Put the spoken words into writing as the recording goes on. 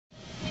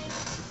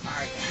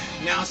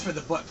Now it's for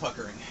the butt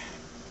puckering.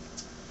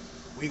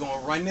 We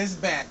gonna run this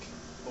back,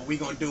 but we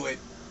gonna do it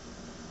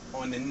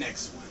on the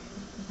next one.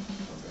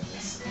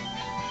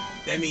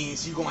 That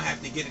means you gonna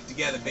have to get it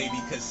together, baby,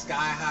 because Sky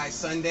High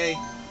Sunday,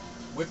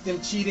 with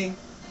them cheating,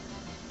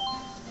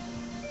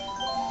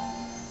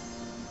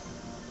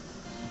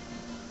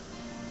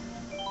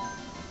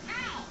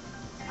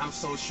 I'm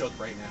so shook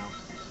right now.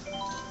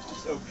 I'm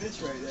so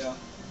pissed right now.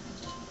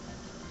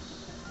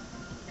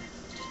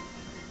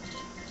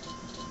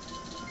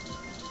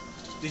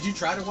 Did you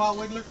try the Wild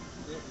Wiggler?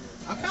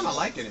 Mm-mm. I'm kind of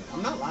liking it.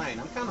 I'm not lying.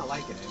 I'm kind of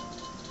liking it.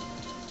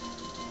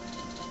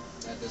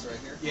 That this right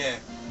here? Yeah.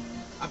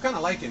 I'm kind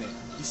of liking it.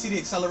 You see the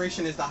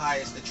acceleration is the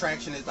highest, the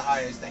traction is the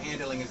highest, the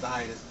handling is the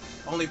highest.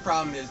 Only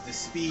problem is the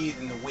speed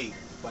and the weight.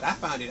 But I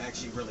found it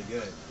actually really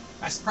good.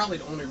 That's probably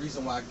the only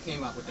reason why I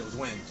came out with those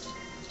wins.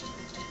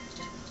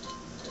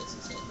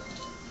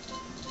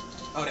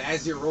 Oh, the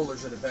Azure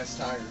rollers are the best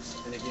tires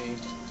in the game.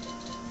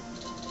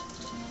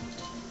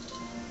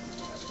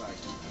 That's right.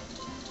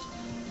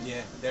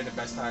 Yeah, they're the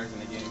best tires in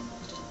the game.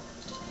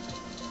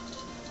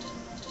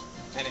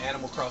 And the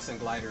Animal Crossing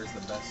glider is the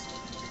best.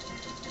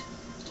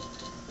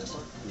 This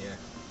one? Yeah.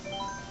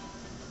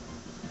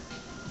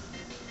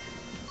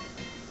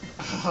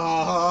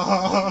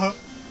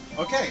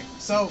 Okay,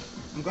 so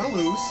I'm gonna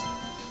lose.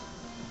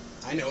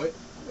 I know it.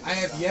 I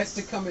have yet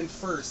to come in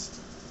first.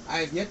 I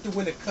have yet to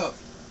win a cup.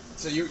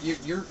 So you're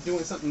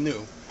doing something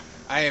new.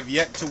 I have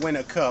yet to win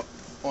a cup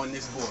on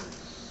this board.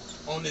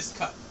 On this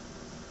cup.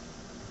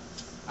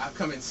 I've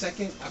come in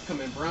second. I've come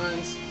in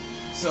bronze.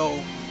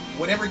 So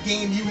whatever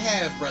game you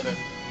have, brother,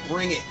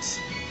 bring it.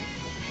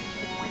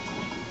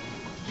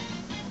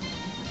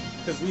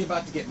 Because we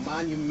about to get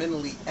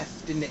monumentally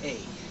effed in the A.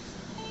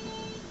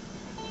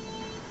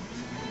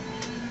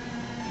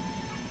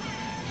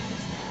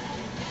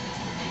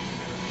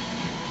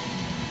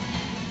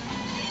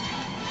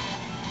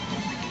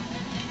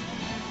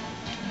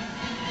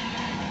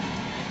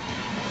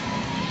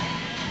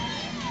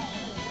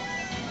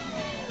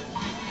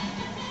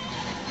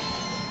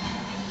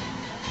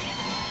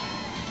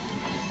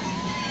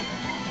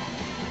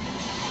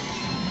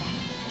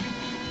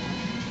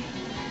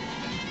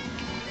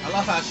 I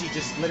love how she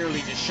just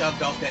literally just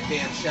shoved off that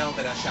damn shell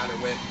that I shot her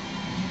with.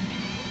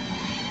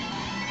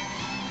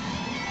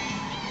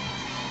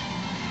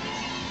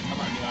 I'm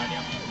already on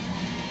you.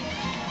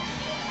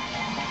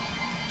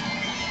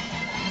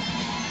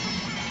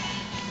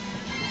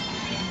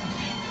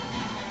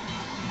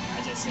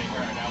 I just hit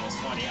her. That was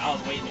funny. I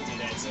was waiting to do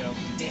that too.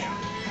 Damn.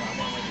 Well, I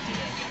wasn't waiting to do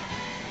that.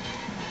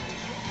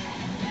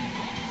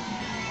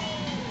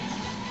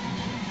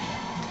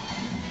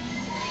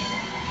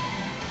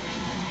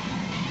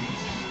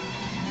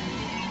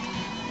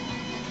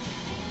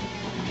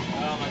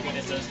 Oh my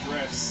goodness, those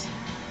drifts.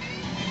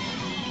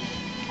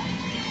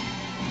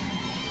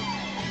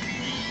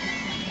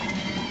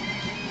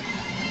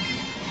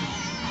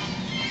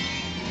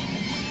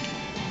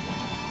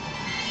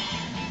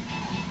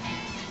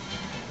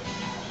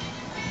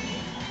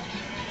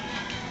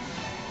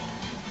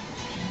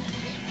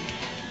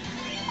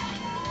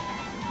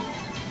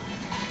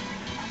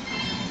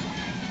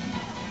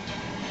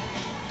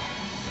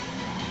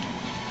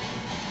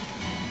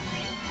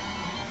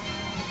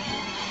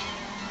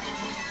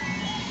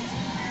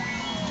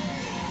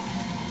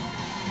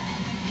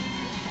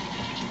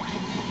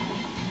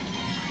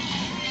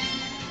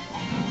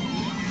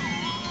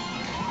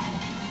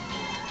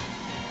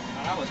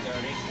 Oh, that was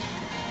dirty.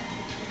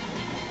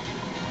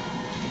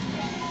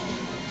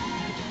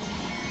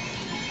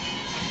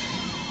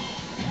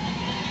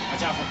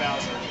 Watch out for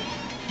Bowser.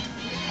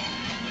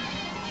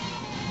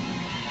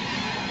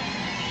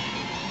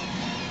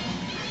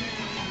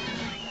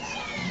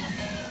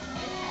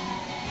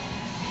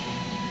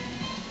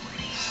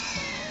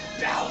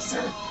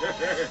 Bowser!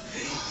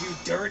 You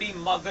dirty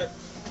mother!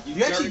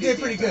 You actually dirty did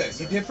pretty good.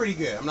 Bowser. You did pretty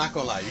good. I'm not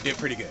gonna lie. You did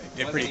pretty good.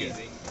 You did pretty good.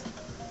 Easy.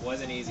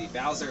 Wasn't easy.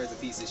 Bowser is a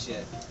piece of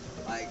shit.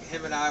 Like,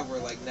 him and I were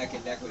like neck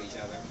and neck with each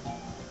other.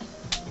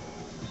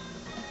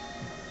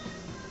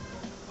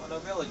 Oh, no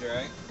villager,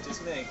 eh?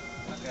 Just me.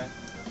 Okay.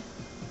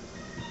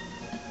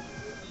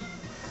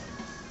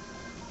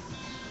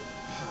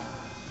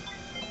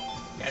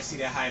 Gotta see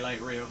that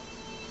highlight reel.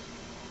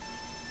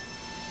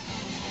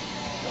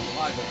 There's a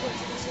lot of good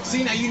plays in this one.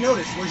 See, now you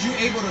notice, was you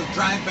able to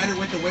drive better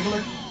with the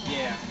Wiggler?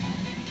 Yeah.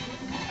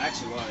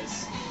 Actually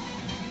was.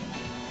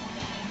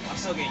 I'm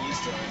still getting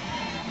used to it.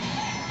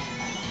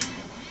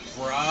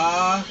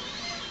 Bruh.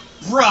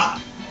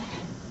 Bruh.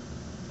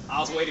 I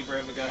was waiting for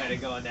him to go ahead and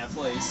go in that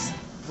place.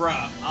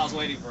 Bruh. I was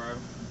waiting for him.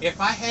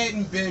 If I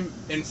hadn't been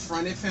in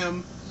front of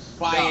him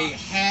by Nah. a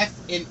half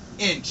an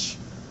inch,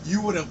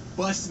 you would have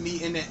bust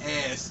me in the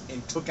ass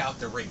and took out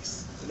the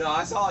race. No,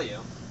 I saw you.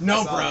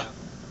 No, I saw bruh.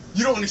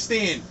 You don't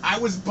understand. I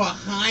was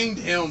behind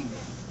him.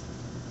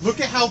 Look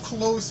at how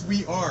close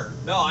we are.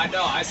 No, I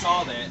know. I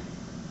saw that.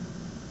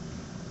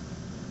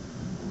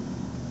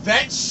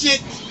 That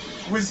shit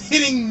was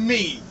hitting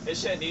me. It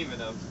shouldn't even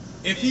have.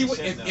 If It he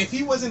shouldn't have. if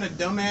he wasn't a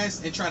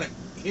dumbass and try to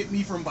hit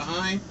me from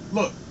behind,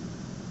 look,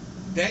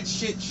 that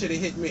shit should have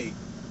hit me.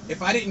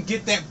 if I didn't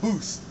get that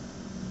boost,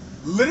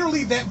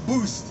 literally that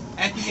boost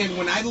at the end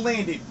when I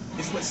landed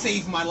is what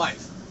saved my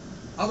life.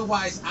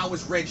 Otherwise, I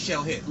was red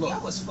shell hit. Look,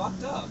 That was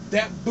fucked up.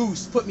 that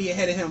boost put me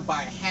ahead of him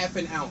by half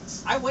an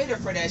ounce. I waited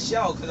for that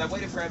shell because I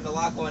waited for him to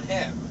lock on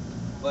him.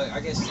 But I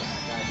guess God,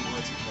 you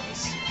were too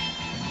close.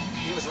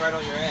 He was right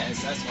on your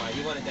ass. That's why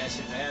he wanted that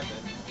shit to happen.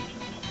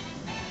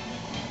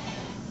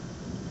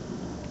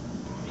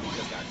 He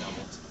just got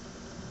doubled.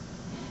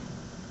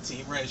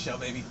 Team red shell,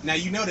 baby. Now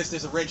you notice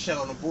there's a red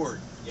shell on the board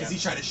because Yeah.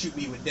 he tried to shoot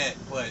me with that,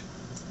 but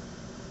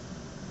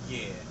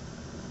yeah,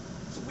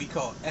 that's what we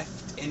call F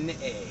and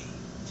A.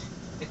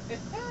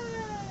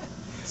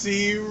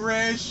 Team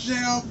red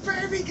shell,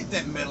 baby, get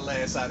that metal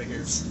ass out of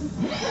here.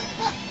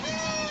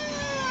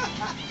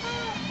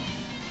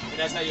 And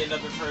that's how you end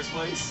up in first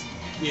place.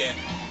 Yeah,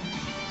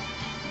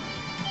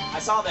 I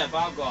saw that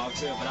bomb go off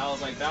too, but I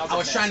was like, Bowser. I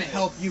was trying to passed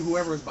help you,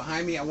 whoever was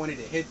behind me. I wanted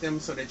to hit them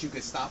so that you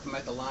could stop them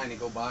at the line and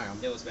go by them.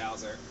 It was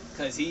Bowser,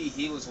 cause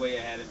he was way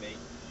ahead of me.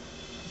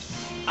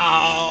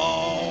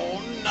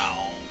 Oh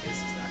no! This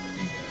is not gonna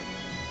be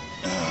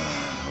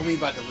good. We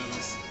about to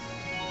lose.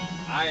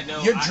 I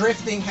know. Your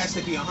drifting has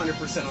to be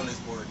 100% on this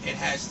board. It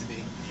has to be.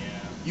 Yeah.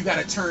 You got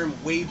to turn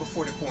way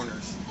before the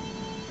corners.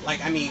 Like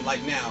now.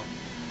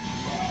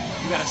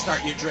 You got to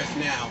start your drift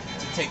now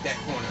to take that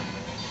corner.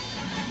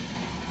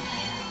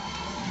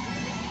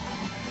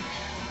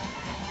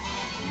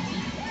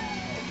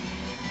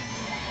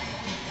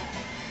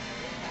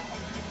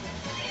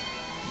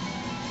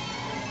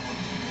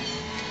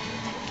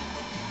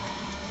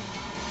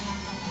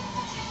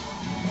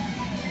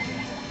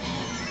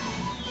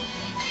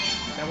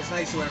 That was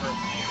nice, whoever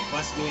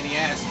busted me in the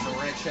ass for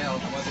red shell.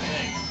 That wasn't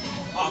me.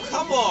 Oh,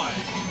 come on!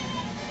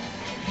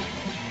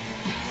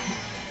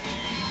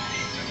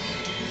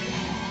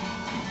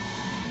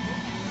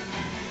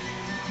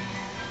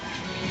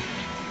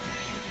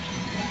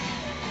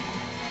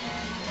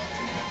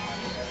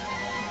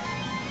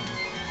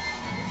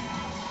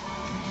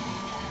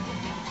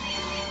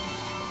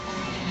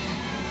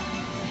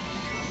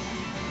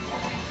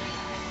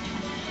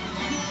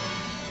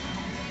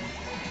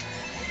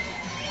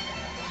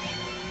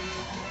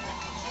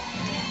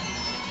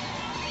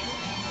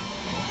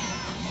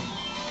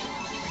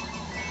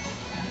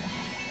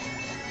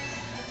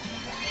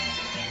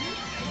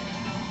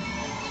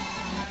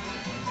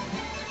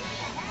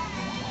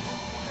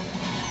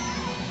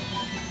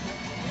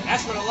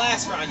 That's for the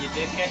last round, you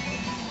dickhead.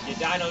 You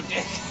dino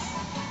dick.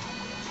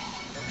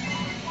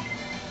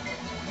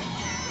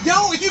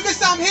 Yo, if you could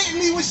stop hitting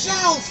me with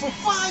shells for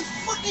 5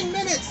 fucking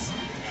minutes!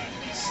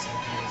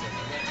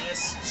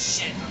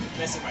 Shit, I'm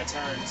missing my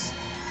turns.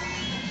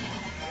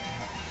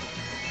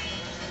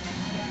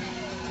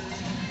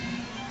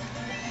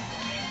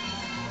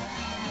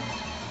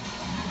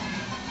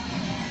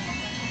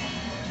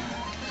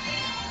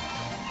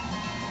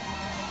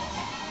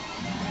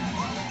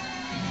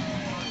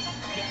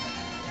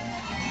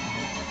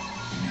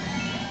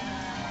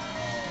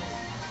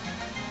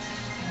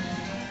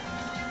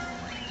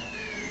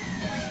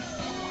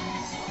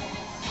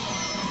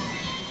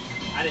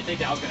 I didn't think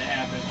that was gonna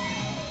happen.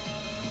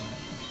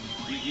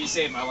 You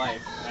saved my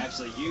life.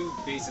 Actually, you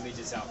basically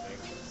just helped me.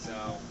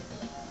 So.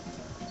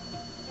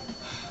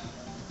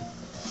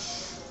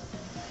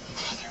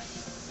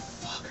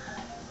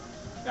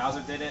 Motherfucker.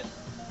 Bowser did it.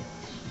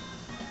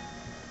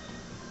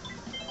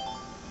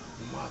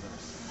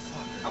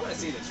 Motherfucker. I want to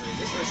see this race.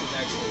 This race is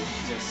actually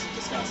just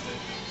disgusting.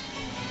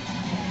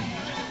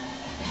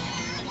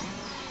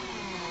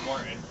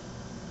 Morton.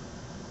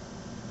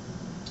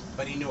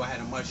 But he knew I had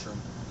a mushroom.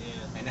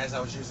 Yeah. And as I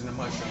was using the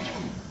mushroom,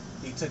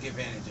 he took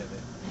advantage of it.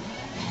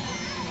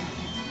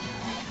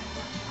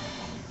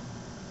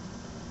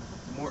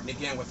 Morton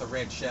again with a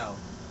red shell.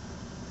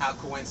 How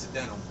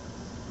coincidental.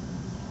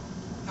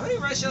 How many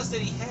red shells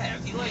did he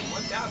have? He like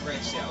whipped out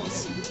red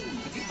shells.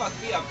 He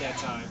fucked me up that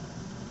time.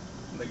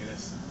 Look at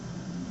this.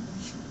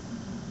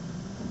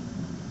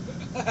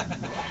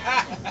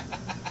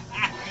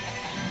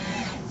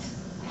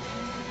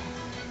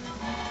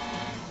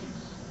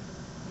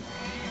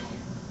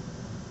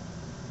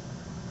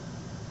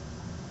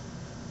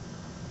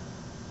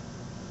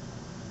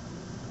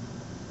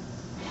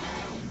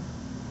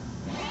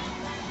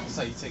 That's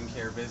how you taking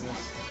care of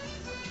business.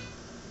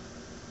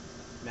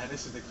 Now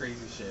this is the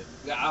crazy shit.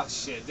 Oh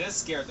shit, this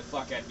scared the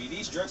fuck out of me.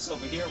 These drifts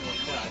over here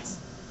were nuts.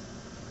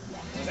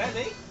 Was that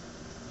me?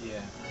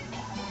 Yeah.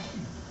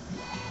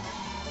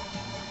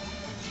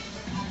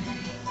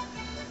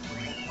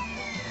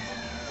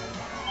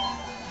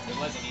 It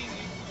wasn't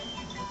easy.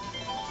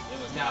 It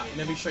was Now not easy.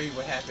 let me show you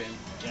what happened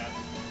Yeah.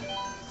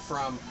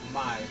 from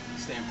my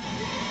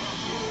standpoint.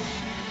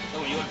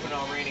 Oh, you want to put it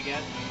on rain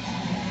again?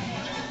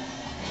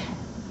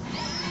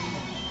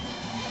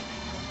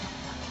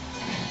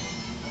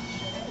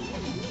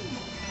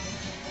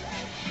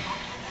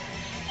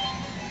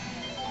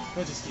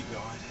 We'll just keep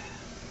going.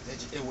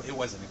 It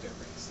wasn't a good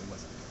race. It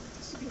wasn't a good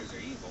race. Computers are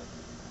evil.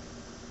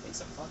 Make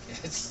some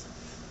fuckheads.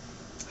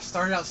 I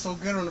started out so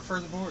good on the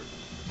first board.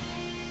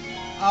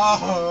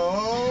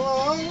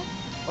 Oh!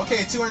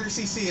 Okay, at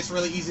 200cc, it's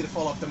really easy to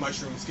fall off the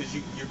mushrooms because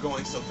you're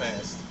going so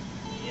fast.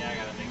 Yeah, I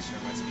gotta make sure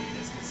my speed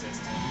is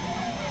consistent.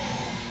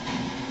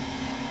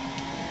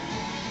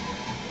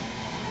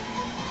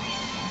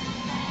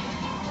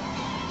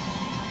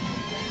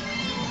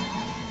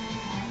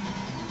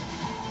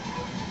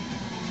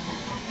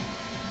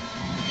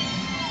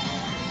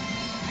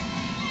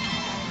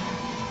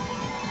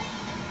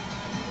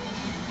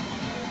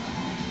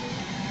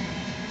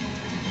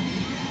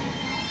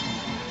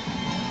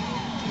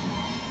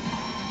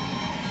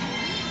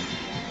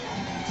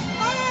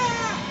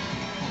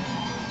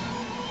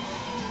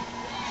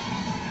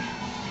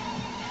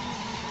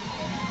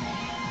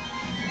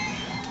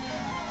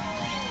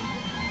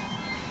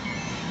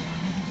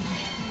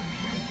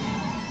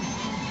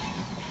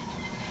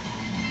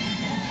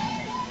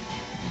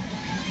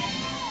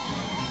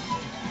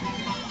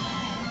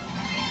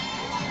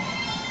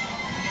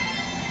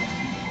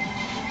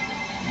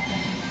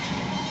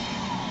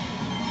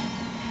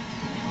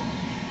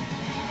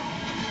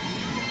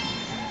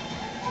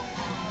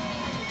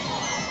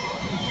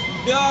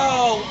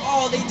 No!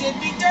 Oh, they did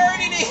me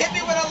dirty! They hit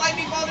me with a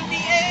lightning bolt in the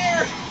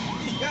air!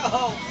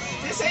 Yo!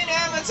 This ain't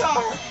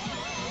Avatar!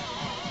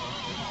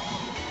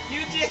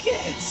 You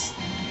dickheads!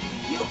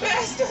 You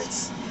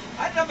bastards!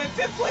 I ended up in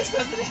 5th place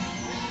because of it!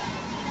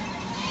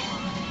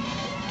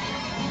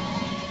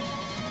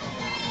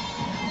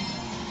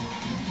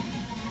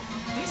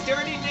 These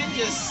dirty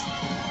ninjas!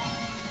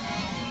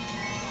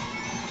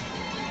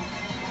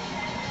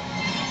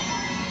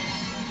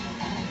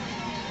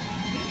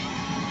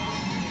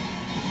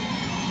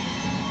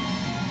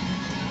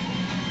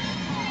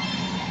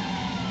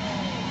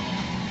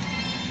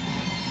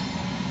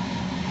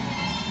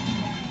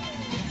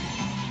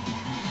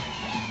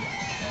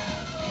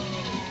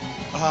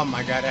 Oh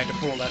my god, I had to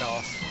pull that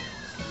off.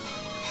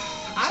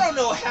 I don't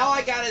know how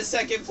I got in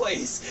 2nd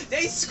place.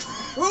 They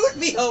screwed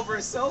me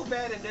over so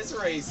bad in this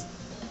race.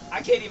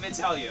 I can't even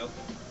tell you.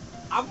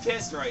 I'm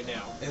pissed right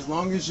now. As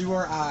long as you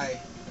or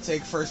I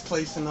take 1st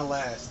place in the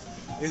last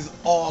is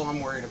all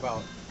I'm worried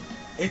about.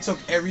 It took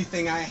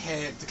everything I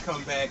had to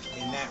come back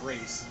in that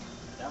race.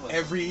 That was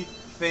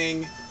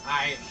Everything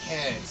I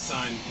had,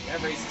 son.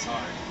 That race is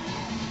hard.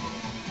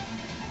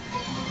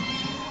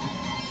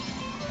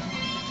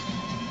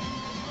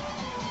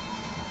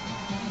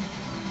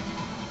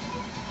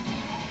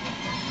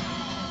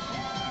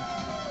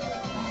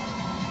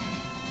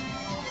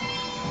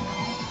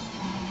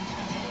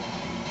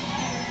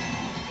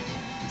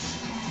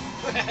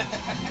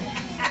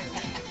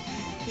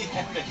 He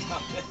had that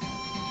coming.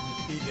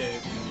 He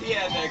did. He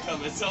had that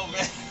coming so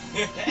bad.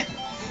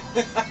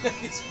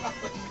 He's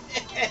probably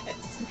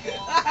pissed.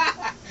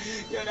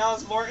 Yo, that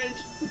was Morton.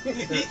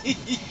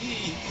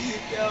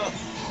 Yo,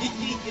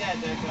 he had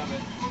that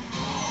coming.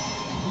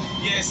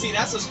 Yeah, see,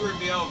 that's what screwed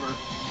me over.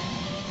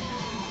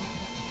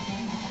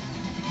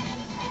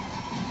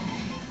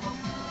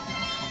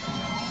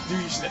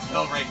 Dude, you should have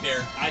fell right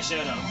there. I should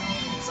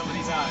have. Some of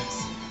these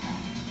times.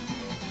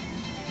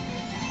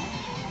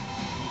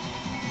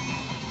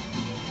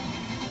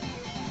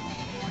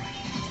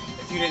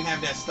 If you didn't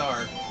have that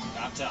star.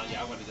 I'm telling you,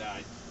 I would have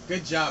died.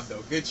 Good job,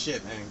 though. Good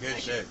shit, man. Good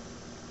Thank shit.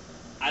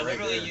 I Right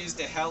literally there. used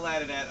the hell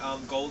out of that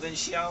golden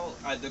shell,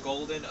 the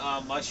golden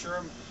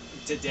mushroom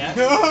to death,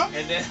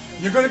 and then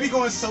You're going to be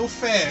going so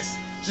fast.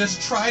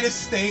 Just try to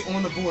stay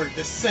on the board,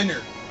 the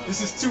center.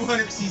 This is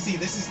 200cc.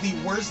 This is the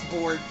worst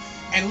board.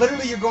 And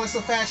literally, you're going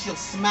so fast, you'll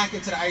smack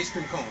into the ice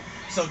cream cone.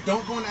 So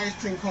don't go in the ice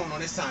cream cone on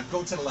this time.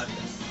 Go to the left.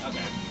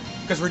 okay.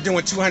 Because we're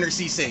doing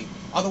 200cc.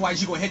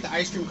 Otherwise, you're going to hit the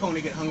ice cream cone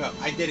and get hung up.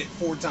 I did it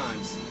 4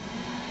 times.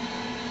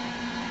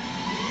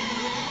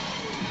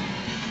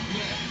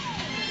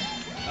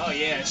 Oh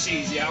yeah,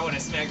 she's yeah. I would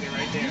have smacked it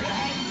right there.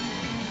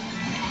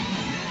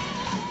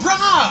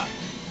 Bruh!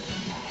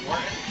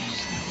 Morton.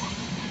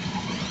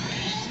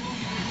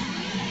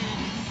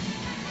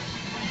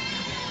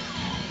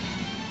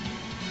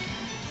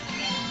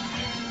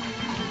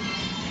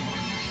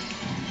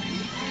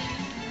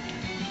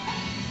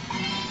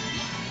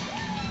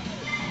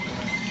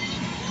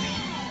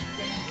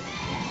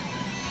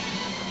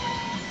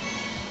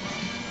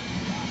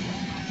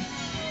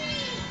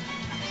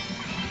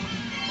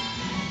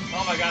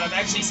 Oh my god, I'm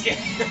actually scared.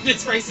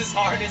 This race is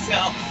hard as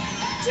hell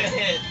to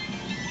hit.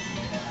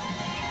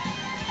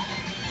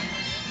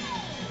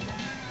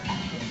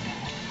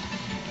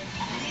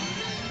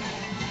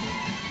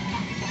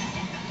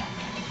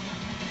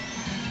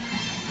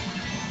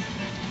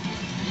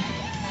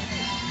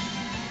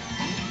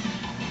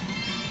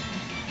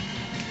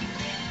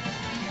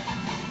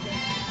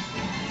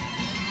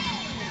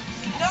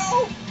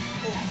 No!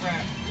 Oh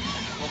crap.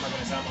 Oh my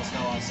goodness, I almost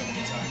fell off so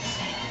many times.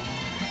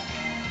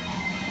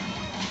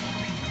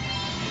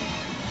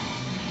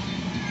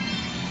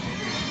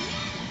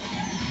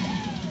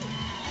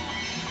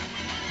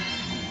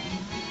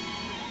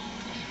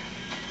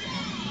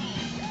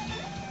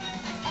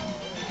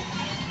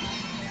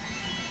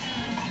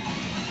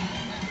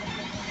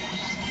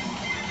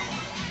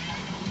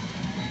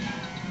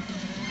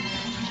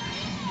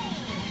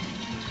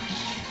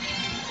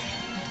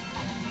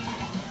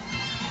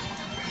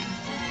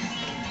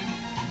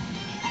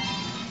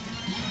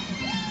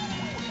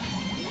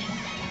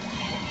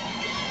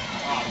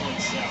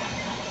 Shell.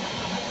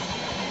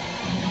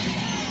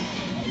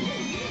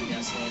 You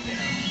gotta slow him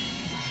down.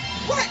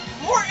 What?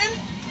 Morton?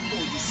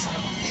 Oh, you son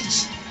of a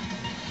bitch.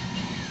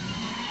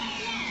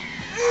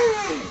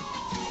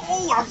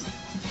 Oh,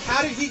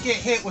 How did he get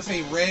hit with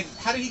a red?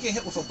 How did he get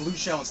hit with a blue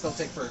shell and still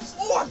take first?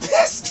 I'm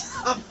pissed.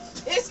 I'm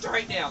pissed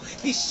right now.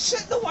 He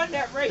shouldn't have won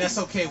that race. That's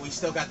okay. We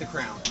still got the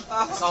crown.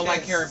 I'm That's all I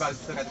pissed. care about. Is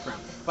we still got the crown.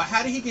 But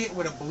how did he get hit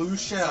with a blue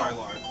shell? Sorry,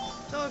 Lauren.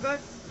 No, good.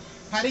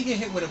 How did he get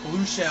hit with a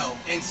blue shell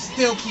and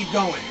still keep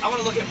going? I want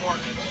to look at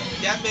Morton.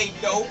 That made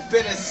no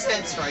bit of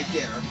sense right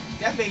there.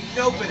 That made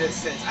no bit of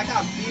sense. I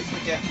got beef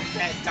with that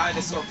fat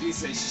dinosaur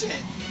piece of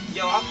shit.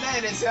 Yo, I'm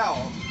mad as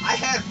hell. I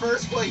had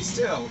first place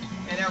too,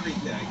 and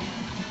everything.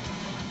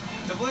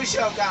 The blue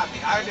shell got me.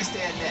 I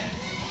understand that.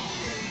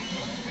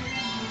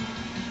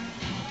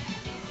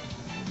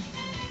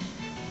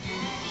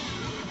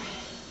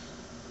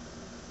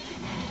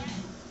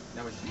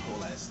 That was your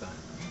last time.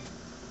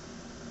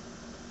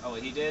 Oh,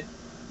 he did?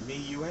 Me,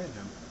 you, and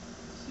him.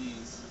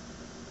 Jeez.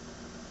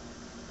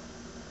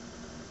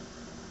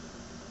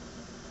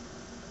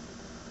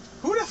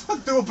 Who the fuck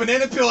threw a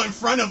banana peel in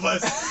front of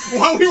us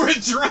while we were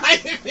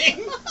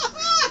driving?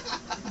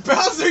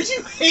 Bowser,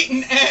 you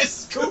hating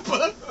ass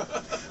Koopa.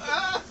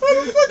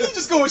 Who the fuck you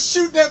just gonna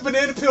shoot that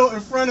banana peel in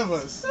front of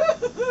us?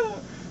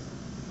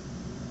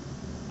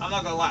 I'm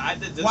not gonna lie, I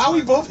did this Why we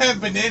one. both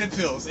have banana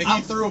peels and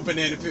he threw a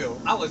banana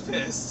peel? I was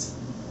pissed.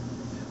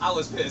 I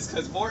was pissed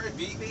because Morton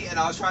beat me and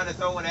I was trying to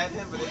throw one at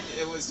him, but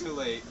it was too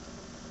late.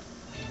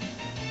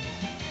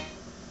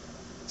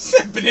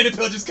 That banana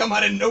peel just come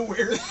out of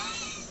nowhere.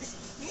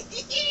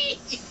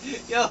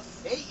 Yo,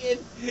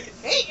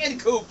 hating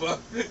Koopa.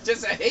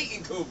 Just a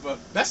hating Koopa.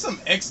 That's some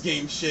X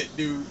game shit,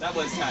 dude. That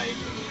was tight.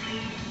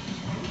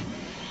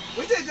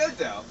 We did good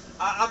though.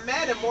 I'm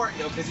mad at Morton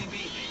though because he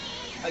beat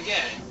me.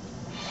 Again,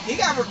 he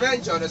got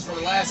revenge on us for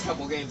the last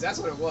couple games. That's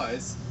what it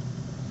was.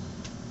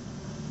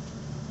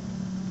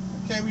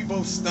 Okay, we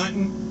both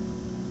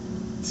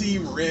stunting.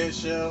 Team Red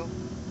Shell.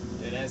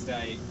 Yeah, that's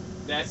tight.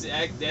 That's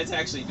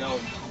actually dope.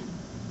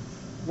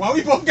 Why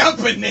we both got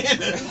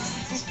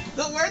bananas?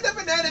 Where'd the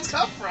bananas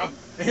come from?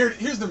 And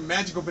here's the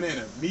magical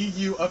banana. Me,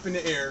 you, up in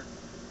the air.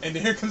 And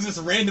then here comes this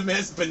random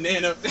ass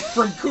banana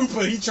from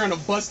Koopa he trying to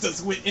bust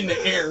us with in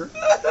the air.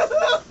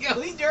 Yo,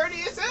 he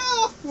dirty as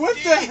hell. What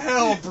the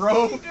hell,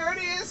 bro? He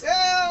dirty as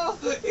hell.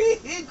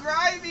 He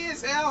grimy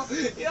as hell.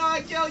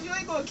 Yo, you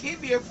ain't gonna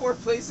keep me in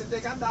fourth place and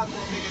think I'm not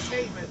gonna make a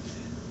statement.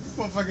 This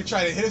motherfucker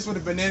tried to hit us with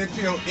a banana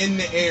peel in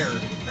the air.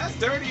 That's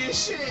dirty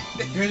as shit.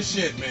 Good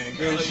shit, man.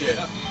 Good Hell shit.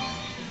 yeah.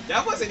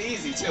 That wasn't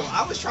easy too.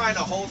 I was trying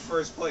to hold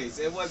first place.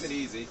 It wasn't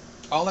easy.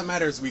 All that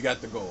matters is we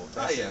got the gold.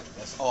 That's yeah. it.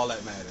 That's all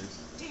that matters.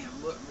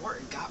 Damn, look,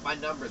 Morton got my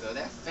number though.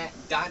 That fat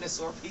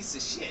dinosaur piece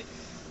of shit.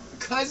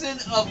 Cousin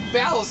of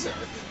Bowser,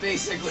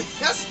 basically.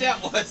 That's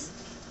that was.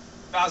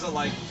 Bowser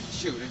like,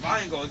 shoot, if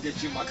I ain't gonna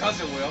get you, my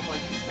cousin will. I'm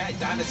like, you fat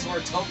dinosaur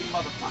Toby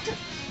motherfucker.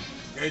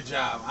 Good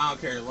job. I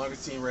don't care. As long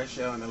as Team Red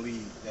Shell in the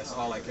lead, that's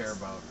all I care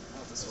about.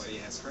 That was a sweaty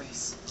ass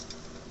race.